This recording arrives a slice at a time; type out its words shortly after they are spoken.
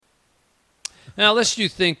Now, lest you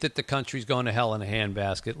think that the country's going to hell in a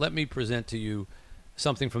handbasket, let me present to you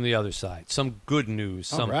something from the other side, some good news,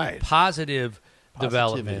 some positive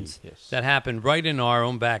developments that happened right in our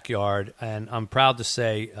own backyard. And I'm proud to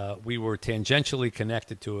say we were tangentially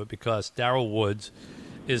connected to it because Darryl Woods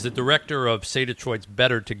is the director of Say Detroit's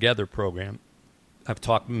Better Together program. I've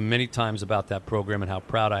talked many times about that program and how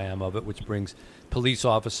proud I am of it, which brings police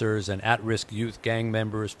officers and at-risk youth, gang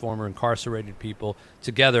members, former incarcerated people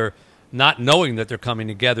together, not knowing that they're coming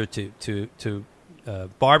together to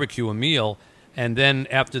barbecue a meal. And then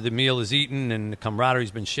after the meal is eaten and the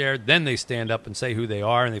camaraderie's been shared, then they stand up and say who they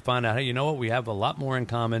are, and they find out, hey, you know what, we have a lot more in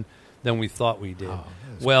common than we thought we did. Oh,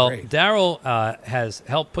 well, Darryl has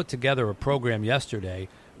helped put together a program yesterday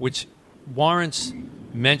which warrants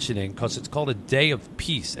mentioning because it's called a Day of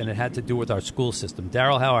Peace, and it had to do with our school system.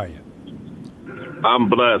 Darryl, how are you? I'm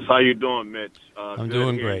blessed. How you doing, Mitch? I'm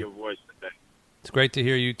doing great. Your voice today. It's great to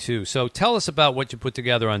hear you, too. So tell us about what you put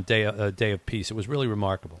together on Day of Peace. It was really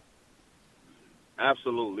remarkable.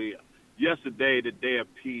 Absolutely. Yesterday, the Day of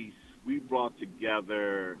Peace, we brought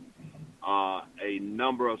together a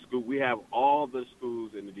number of schools. We have all the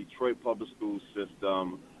schools in the Detroit public school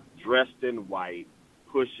system dressed in white,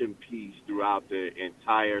 pushing peace throughout the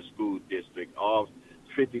entire school district. All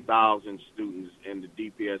 50,000 students in the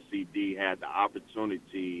DPSCD had the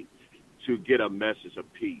opportunity to get a message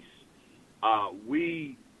of peace.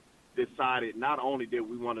 We decided not only did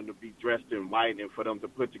we want them to be dressed in white and for them to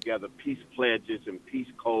put together peace pledges and peace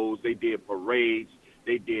codes, they did parades,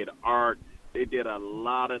 they did art, they did a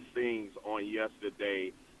lot of things on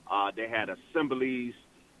yesterday. They had assemblies,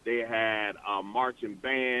 they had marching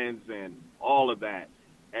bands and all of that.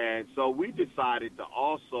 And so we decided to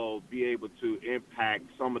also be able to impact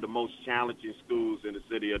some of the most challenging schools in the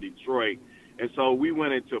city of Detroit. And so we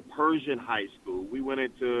went into Persian High School. We went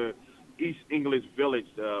into East English Village,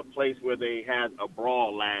 the place where they had a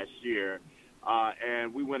brawl last year.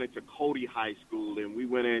 And we went into Cody High School, and we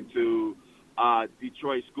went into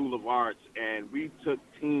Detroit School of Arts, and we took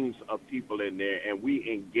teams of people in there, and we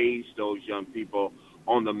engaged those young people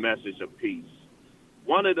on the message of peace.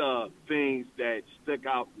 One of the things that stuck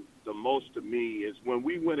out the most to me is when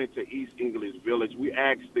we went into East English Village, we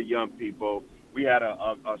asked the young people, we had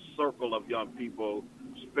a circle of young people,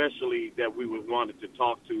 especially that we wanted to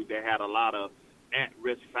talk to that had a lot of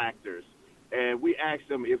at-risk factors. And we asked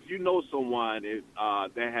them, if you know someone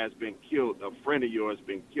that has been killed, a friend of yours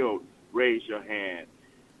been killed, raise your hand.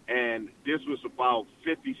 And this was about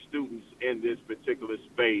 50 students in this particular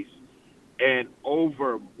space. And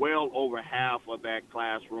well over half of that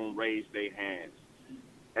classroom raised their hands.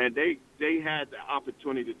 And they had the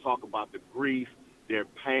opportunity to talk about the grief, their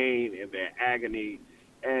pain, and their agony.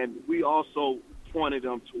 And we also pointed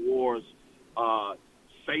them towards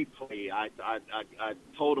safe play. I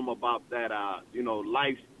told them about that,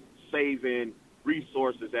 life-saving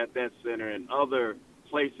resources at that center and other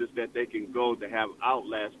places that they can go to have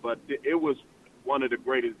outlets. But it was one of the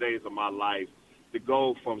greatest days of my life, to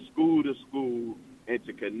go from school to school and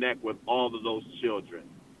to connect with all of those children.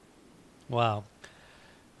 Wow.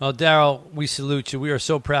 Well, Darryl, we salute you. We are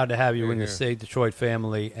so proud to have you in the Say Detroit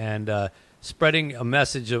family, and spreading a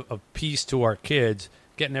message of peace to our kids,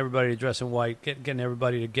 getting everybody to dress in white, getting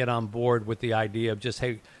everybody to get on board with the idea of just,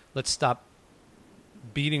 hey, let's stop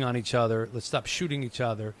beating on each other. Let's stop shooting each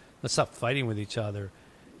other. Let's stop fighting with each other.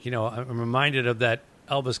 You know, I'm reminded of that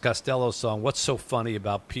Elvis Costello song, What's So Funny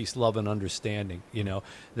About Peace, Love, and Understanding, you know,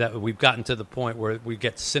 that we've gotten to the point where we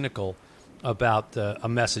get cynical about a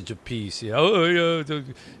message of peace. Why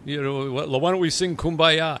don't we sing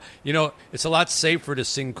Kumbaya? You know, it's a lot safer to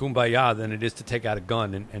sing Kumbaya than it is to take out a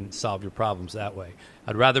gun and solve your problems that way.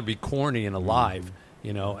 I'd rather be corny and alive,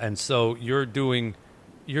 you know, and so you're doing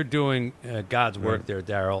God's work there,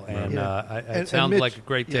 Darryl, and it sounds like a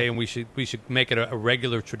great day, and we should make it a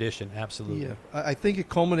regular tradition. Absolutely. Yeah, I think it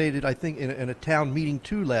culminated, in a town meeting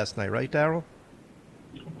too last night, right, Darryl?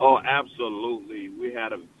 Oh, absolutely. We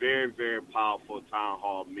had a very, very powerful town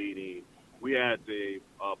hall meeting. We had the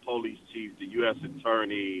police chief, the U.S.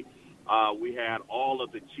 attorney. We had all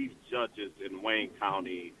of the chief judges in Wayne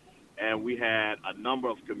County. And we had a number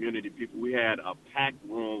of community people. We had a packed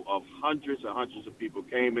room of hundreds and hundreds of people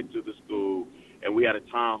came into the school, and we had a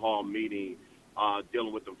town hall meeting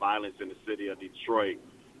dealing with the violence in the city of Detroit.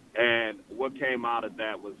 And what came out of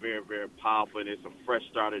that was very, very powerful, and it's a fresh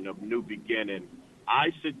start and a new beginning.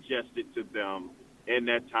 I suggested to them in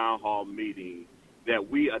that town hall meeting that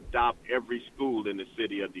we adopt every school in the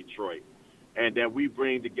city of Detroit, and that we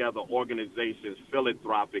bring together organizations,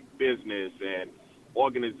 philanthropic business, and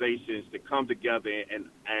organizations to come together and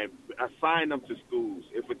assign them to schools.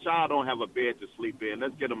 If a child don't have a bed to sleep in,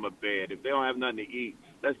 let's get them a bed. If they don't have nothing to eat,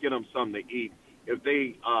 let's get them something to eat. If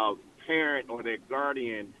they parent or their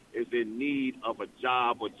guardian is in need of a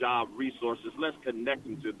job or job resources, let's connect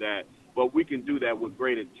them to that. But we can do that with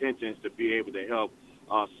great intentions to be able to help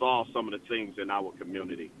solve some of the things in our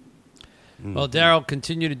community. Well, Darryl,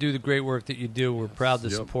 continue to do the great work that you do. We're proud to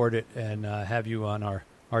support it and have you on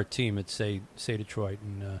our team at Say Detroit.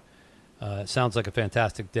 And it sounds like a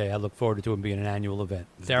fantastic day. I look forward to it being an annual event.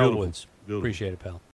 Darryl Woods, appreciate it, pal.